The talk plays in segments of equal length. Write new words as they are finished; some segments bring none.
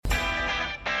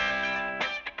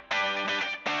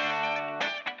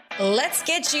Let's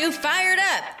get you fired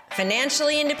up.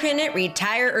 Financially independent,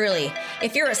 retire early.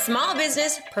 If you're a small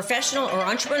business, professional, or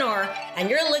entrepreneur,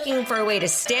 and you're looking for a way to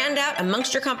stand out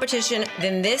amongst your competition,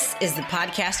 then this is the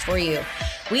podcast for you.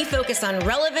 We focus on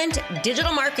relevant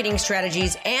digital marketing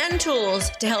strategies and tools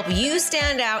to help you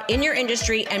stand out in your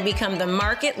industry and become the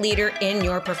market leader in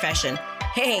your profession.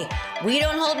 Hey, we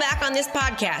don't hold back on this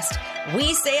podcast.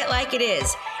 We say it like it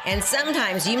is. And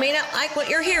sometimes you may not like what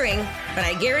you're hearing, but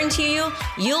I guarantee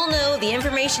you'll know the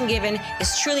information given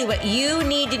is truly what you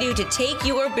need to do to take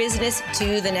your business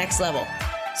to the next level.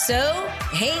 So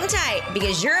hang tight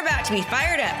because you're about to be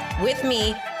fired up with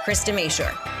me, Krista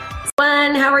Mashore.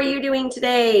 How are you doing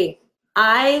today?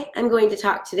 I am going to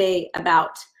talk today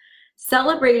about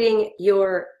celebrating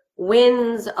your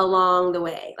wins along the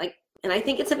way. And I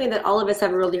think it's something that all of us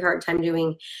have a really hard time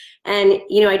doing. And,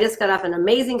 I just got off an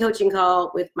amazing coaching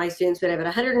call with my students, but I have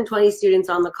 120 students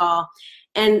on the call.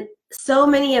 And so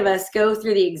many of us go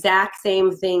through the exact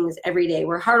same things every day.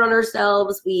 We're hard on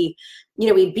ourselves. We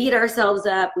beat ourselves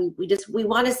up. We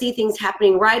want to see things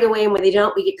happening right away. And when they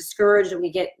don't, we get discouraged and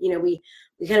we get,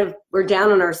 we're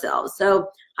down on ourselves. So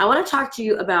I want to talk to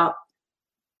you about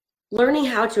learning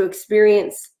how to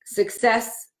experience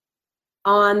success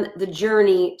on the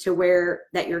journey to where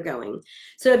that you're going.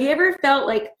 So have you ever felt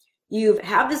like you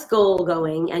have this goal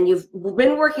going and you've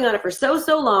been working on it for so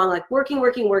long, like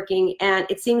working, and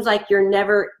it seems like you're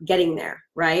never getting there,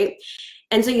 right?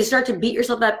 And so you start to beat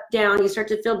yourself up down, you start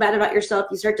to feel bad about yourself,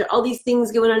 you start to all these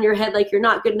things going on in your head like you're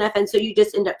not good enough, and so you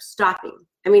just end up stopping.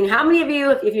 I mean, how many of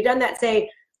you, if you've done that, say,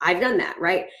 I've done that,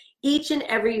 right? Each and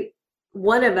every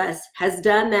one of us has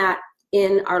done that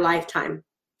in our lifetime.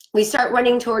 We start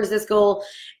running towards this goal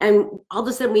and all of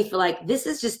a sudden we feel like this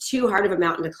is just too hard of a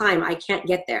mountain to climb. I can't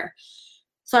get there.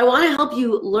 So I want to help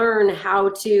you learn how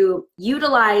to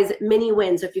utilize mini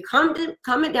wins. So if you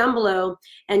comment down below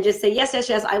and just say, yes,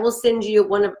 I will send you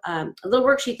one of a little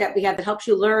worksheet that we have that helps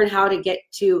you learn how to get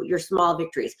to your small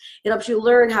victories. It helps you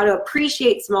learn how to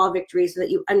appreciate small victories so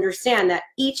that you understand that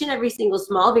each and every single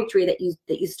small victory that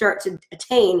you start to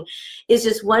attain is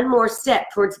just one more step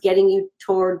towards getting you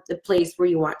toward the place where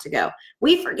you want to go.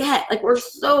 We forget, we're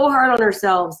so hard on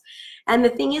ourselves. And the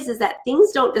thing is that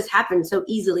things don't just happen so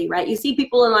easily, right? You see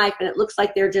people in life and it looks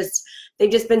like they've just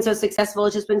been so successful.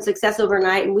 It's just been success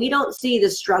overnight. And we don't see the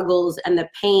struggles and the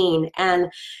pain and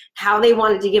how they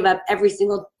wanted to give up every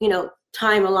single,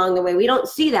 time along the way. We don't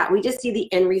see that. We just see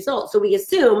the end result. So we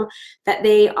assume that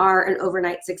they are an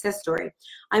overnight success story.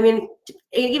 I mean, to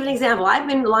give an example, I've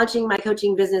been launching my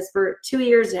coaching business for 2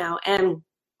 years now and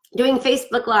doing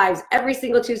Facebook Lives every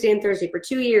single Tuesday and Thursday for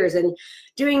 2 years and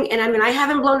I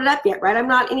haven't blown it up yet, right? I'm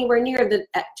not anywhere near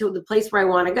to the place where I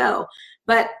want to go,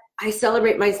 but I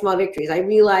celebrate my small victories. I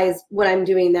realize what I'm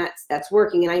doing that's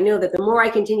working. And I know that the more I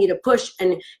continue to push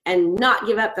and not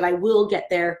give up, that I will get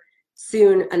there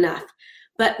soon enough.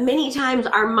 But many times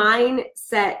our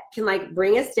mindset can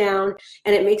bring us down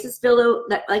and it makes us feel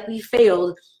like we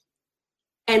failed.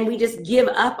 And we just give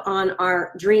up on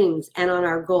our dreams and on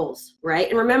our goals, right?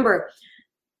 And remember,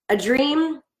 a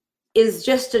dream is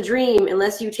just a dream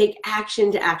unless you take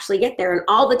action to actually get there. And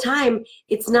all the time,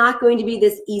 it's not going to be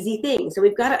this easy thing. So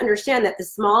we've got to understand that the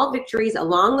small victories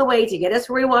along the way to get us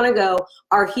where we want to go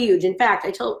are huge. In fact,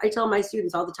 I tell my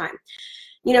students all the time,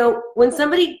 when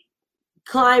somebody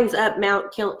climbs up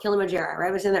Mount Kilimanjaro,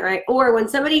 right? Was in that right? Or when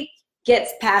somebody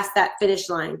gets past that finish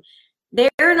line,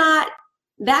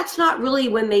 that's not really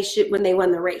when they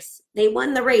won the race. They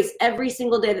won the race every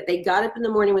single day that they got up in the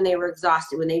morning when they were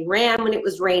exhausted, when they ran when it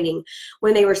was raining,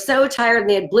 when they were so tired and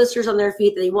they had blisters on their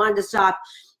feet that they wanted to stop,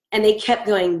 and they kept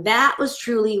going. That was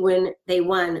truly when they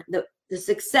won. The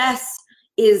success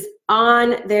is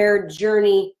on their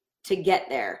journey to get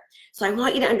there. So I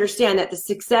want you to understand that the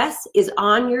success is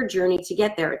on your journey to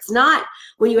get there. It's not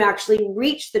when you actually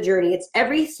reach the journey. It's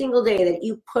every single day that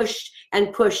you pushed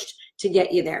and pushed to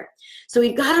get you there. So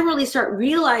we've got to really start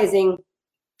realizing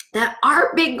that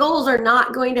our big goals are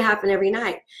not going to happen every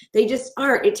night. They just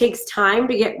aren't. It takes time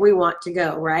to get where we want to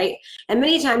go, right? And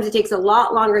many times it takes a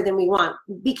lot longer than we want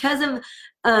because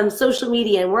of social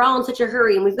media, and we're all in such a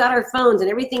hurry, and we've got our phones and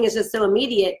everything is just so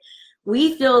immediate.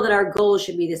 We feel that our goals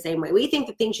should be the same way. We think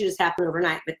that things should just happen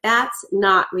overnight, but that's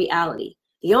not reality.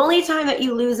 The only time that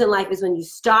you lose in life is when you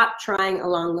stop trying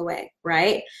along the way,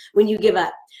 right? When you give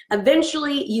up.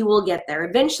 Eventually you will get there.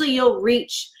 Eventually you'll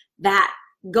reach that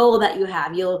goal that you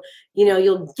have. You'll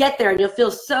get there and you'll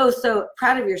feel so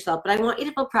proud of yourself. But I want you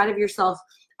to feel proud of yourself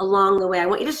along the way. I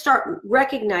want you to start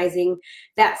recognizing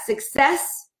that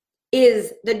success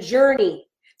is the journey.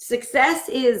 Success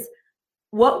is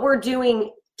what we're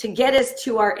doing to get us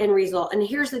to our end result. And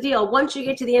here's the deal. Once you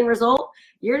get to the end result,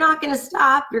 you're not going to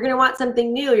stop. You're going to want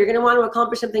something new. You're going to want to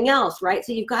accomplish something else, right?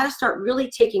 So you've got to start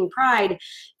really taking pride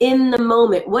in the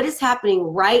moment. What is happening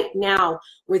right now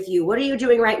with you? What are you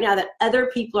doing right now that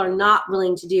other people are not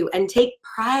willing to do? And take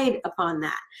pride upon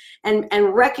that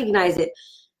and recognize it.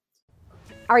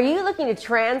 Are you looking to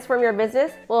transform your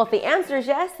business? Well, if the answer is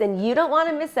yes, then you don't want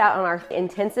to miss out on our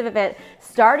intensive event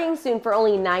starting soon for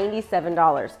only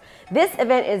 $97. This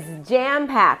event is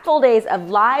jam-packed, full days of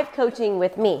live coaching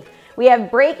with me. We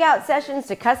have breakout sessions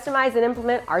to customize and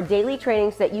implement our daily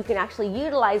trainings so that you can actually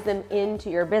utilize them into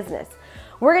your business.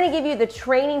 We're going to give you the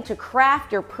training to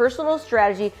craft your personal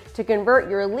strategy to convert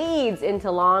your leads into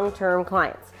long-term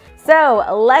clients. So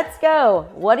let's go.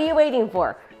 What are you waiting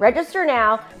for? Register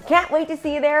now. Can't wait to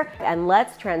see you there, and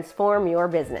let's transform your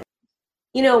business.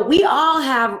 You know, we all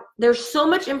have, there's so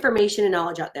much information and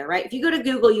knowledge out there, right? If you go to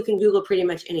Google, you can Google pretty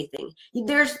much anything.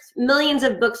 There's millions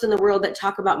of books in the world that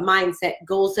talk about mindset,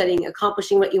 goal setting,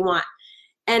 accomplishing what you want.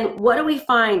 And what do we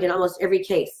find in almost every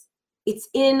case? It's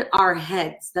in our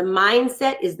heads. The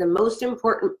mindset is the most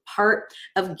important part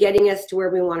of getting us to where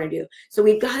we want to do. So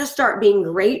we've got to start being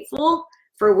grateful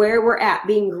for where we're at,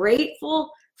 being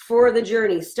grateful for the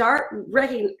journey. Start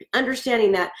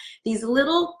understanding that these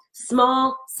little,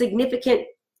 small, significant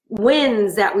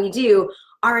wins that we do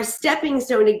are a stepping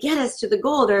stone to get us to the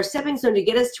goal. They're a stepping stone to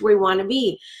get us to where we want to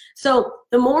be. So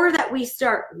the more that we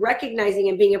start recognizing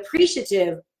and being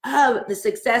appreciative of the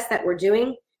success that we're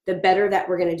doing, the better that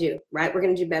we're going to do, right? We're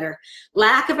going to do better.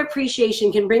 Lack of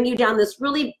appreciation can bring you down this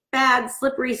really bad,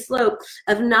 slippery slope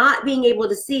of not being able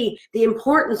to see the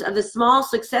importance of the small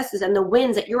successes and the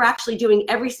wins that you're actually doing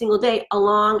every single day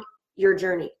along your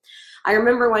journey. I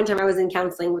remember one time I was in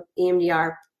counseling with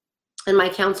EMDR, and my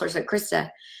counselor said,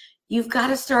 Krista, you've got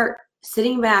to start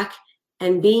sitting back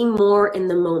and being more in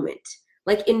the moment,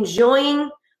 like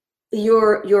enjoying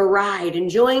your ride,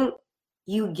 enjoying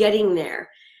you getting there.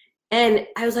 And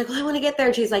I was like, well, I want to get there.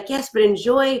 And she's like, yes, but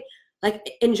enjoy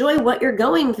what you're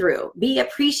going through. Be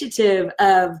appreciative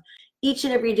of each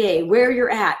and every day, where you're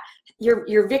at,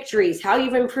 your victories, how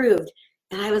you've improved.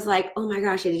 And I was like, oh my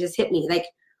gosh, it just hit me. Like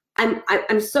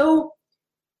I'm so,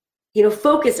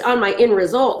 focused on my end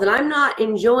result that I'm not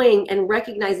enjoying and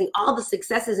recognizing all the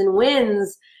successes and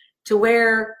wins to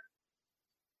where,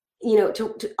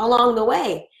 to along the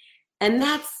way. And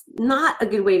that's not a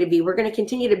good way to be. We're going to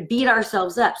continue to beat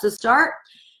ourselves up. So start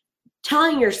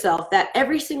telling yourself that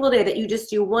every single day that you just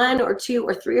do 1 or 2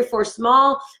 or 3 or 4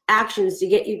 small actions to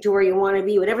get you to where you want to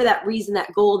be, whatever that reason,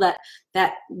 that goal,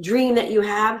 that dream that you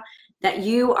have, that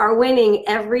you are winning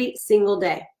every single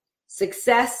day.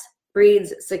 Success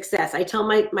breeds success. I tell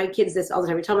my kids this all the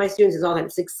time. I tell my students this all the time.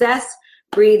 Success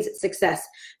breeds success.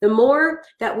 The more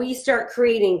that we start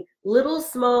creating little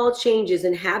small changes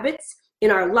in habits, in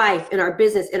our life, in our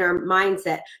business, in our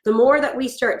mindset, the more that we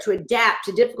start to adapt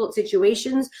to difficult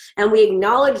situations and we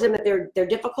acknowledge them that they're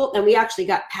difficult and we actually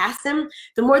got past them,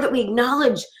 the more that we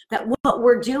acknowledge that what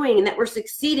we're doing and that we're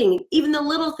succeeding, even the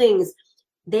little things,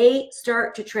 they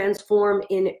start to transform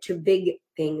into big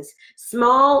things.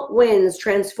 Small wins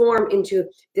transform into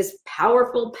this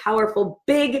powerful, powerful,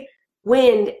 big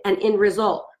win and end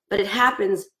result. But it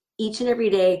happens each and every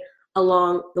day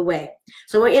along the way.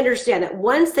 So I want you to understand that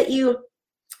once that you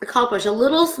accomplish a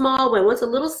little small win, once a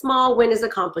little small win is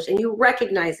accomplished and you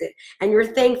recognize it and you're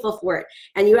thankful for it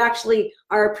and you actually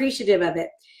are appreciative of it,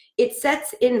 it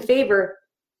sets in favor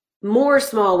more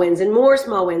small wins and more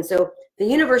small wins. So the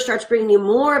universe starts bringing you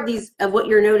more of these, of what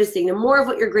you're noticing, the more of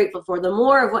what you're grateful for, the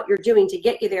more of what you're doing to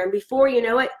get you there. And before you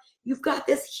know it, you've got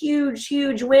this huge,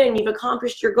 huge win. You've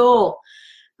accomplished your goal.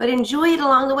 But enjoy it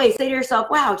along the way. Say to yourself,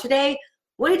 wow, today,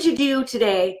 what did you do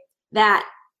today that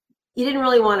you didn't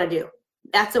really want to do?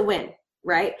 That's a win,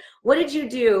 right? What did you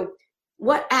do?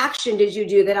 What action did you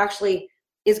do that actually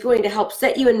is going to help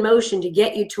set you in motion to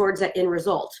get you towards that end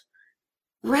result?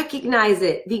 Recognize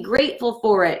it, be grateful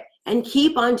for it, and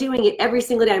keep on doing it every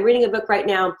single day. I'm reading a book right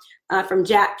now from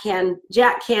Jack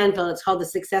Canfield. It's called The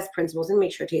Success Principles. And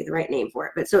make sure I tell you the right name for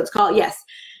it. But so it's called, yes,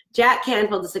 Jack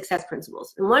Canfield, The Success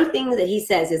Principles. And one thing that he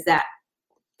says is that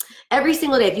every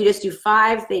single day, if you just do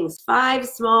 5 things, 5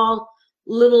 small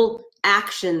little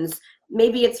actions,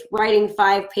 maybe it's writing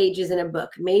 5 pages in a book.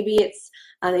 Maybe it's,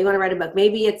 you want to write a book.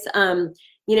 Maybe it's,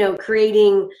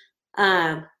 creating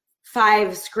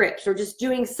 5 scripts or just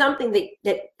doing something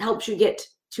that helps you get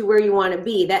to where you want to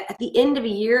be. That at the end of a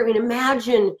year, I mean,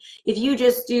 imagine if you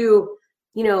just do,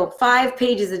 5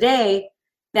 pages a day,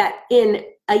 that in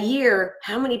a year,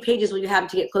 how many pages will you have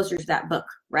to get closer to that book,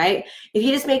 right? If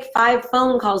you just make 5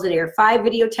 phone calls a day or 5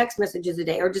 video text messages a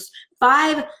day or just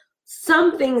 5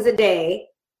 somethings a day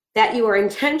that you are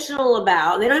intentional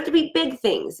about. They don't have to be big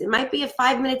things. It might be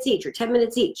 5 minutes each or 10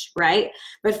 minutes each, right?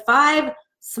 But 5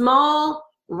 small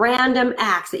random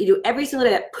acts that you do every single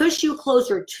day that push you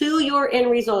closer to your end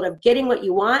result of getting what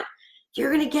you want,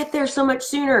 you're going to get there so much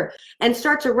sooner and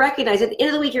start to recognize at the end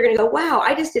of the week, you're going to go, wow,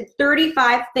 I just did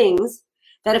 35 things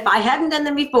that if I hadn't done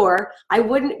them before, I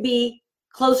wouldn't be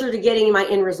closer to getting my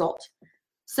end result.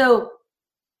 So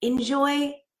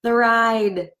enjoy the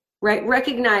ride, right?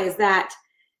 Recognize that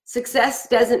success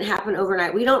doesn't happen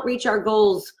overnight. We don't reach our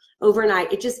goals overnight.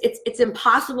 It's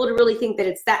impossible to really think that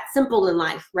it's that simple in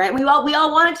life, right? We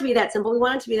all want it to be that simple. We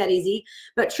want it to be that easy.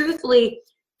 But truthfully,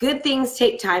 good things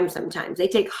take time sometimes. They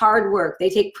take hard work. They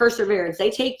take perseverance.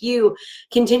 They take you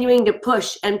continuing to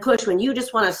push and push when you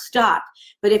just want to stop.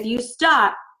 But if you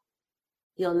stop,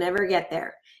 you'll never get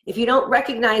there. If you don't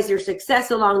recognize your success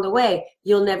along the way,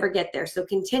 you'll never get there. So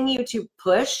continue to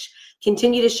push,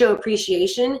 continue to show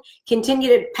appreciation, continue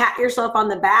to pat yourself on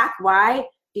the back. Why?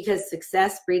 Because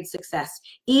success breeds success.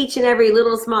 Each and every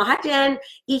little small, hi Jen,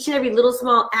 each and every little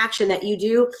small action that you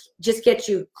do just gets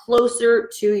you closer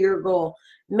to your goal.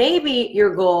 Maybe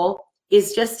your goal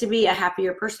is just to be a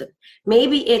happier person.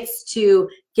 Maybe it's to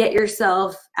get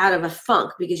yourself out of a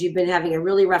funk because you've been having a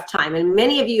really rough time. And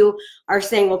many of you are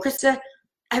saying, well, Krista,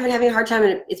 I've been having a hard time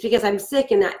and it's because I'm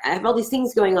sick and I have all these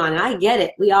things going on. And I get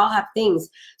it. We all have things.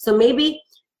 So maybe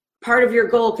part of your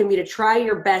goal can be to try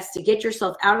your best to get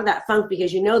yourself out of that funk,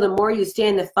 because you know the more you stay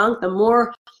in the funk,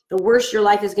 the worse your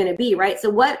life is going to be, right? So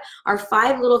what are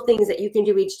 5 little things that you can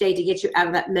do each day to get you out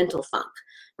of that mental funk,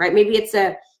 right? Maybe it's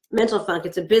a mental funk,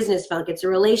 it's a business funk, it's a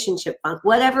relationship funk,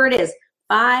 whatever it is.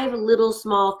 5 little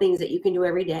small things that you can do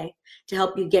every day to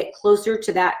help you get closer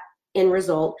to that end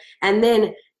result. And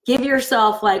then give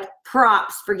yourself like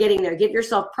props for getting there. Give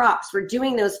yourself props for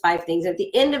doing those 5 things. At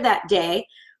the end of that day,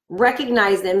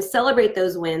 recognize them, celebrate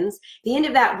those wins. The end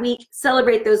of that week,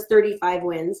 celebrate those 35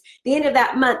 wins. The end of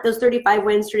that month, those 35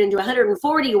 wins turn into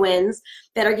 140 wins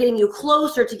that are getting you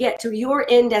closer to get to your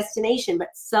end destination, but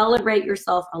celebrate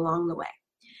yourself along the way.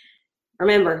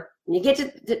 Remember, when you get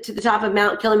to the top of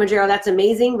Mount Kilimanjaro, that's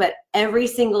amazing, but every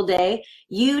single day,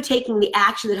 you taking the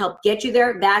action that helped get you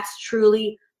there, that's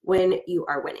truly when you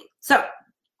are winning. So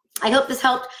I hope this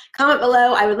helped. Comment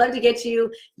below. I would love to get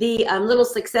you the little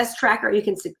success tracker.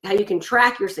 How you can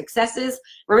track your successes.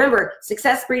 Remember,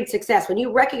 success breeds success. When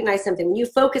you recognize something, when you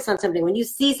focus on something, when you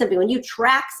see something, when you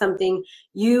track something,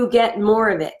 you get more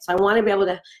of it. So I want to be able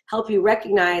to help you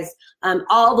recognize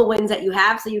all the wins that you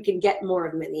have so you can get more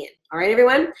of them in the end. All right,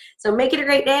 everyone? So make it a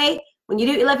great day. When you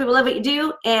do what you love, people love what you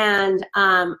do. And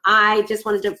I just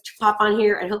wanted to pop on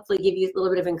here and hopefully give you a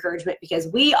little bit of encouragement because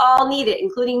we all need it,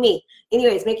 including me.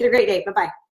 Anyways, make it a great day. Bye-bye.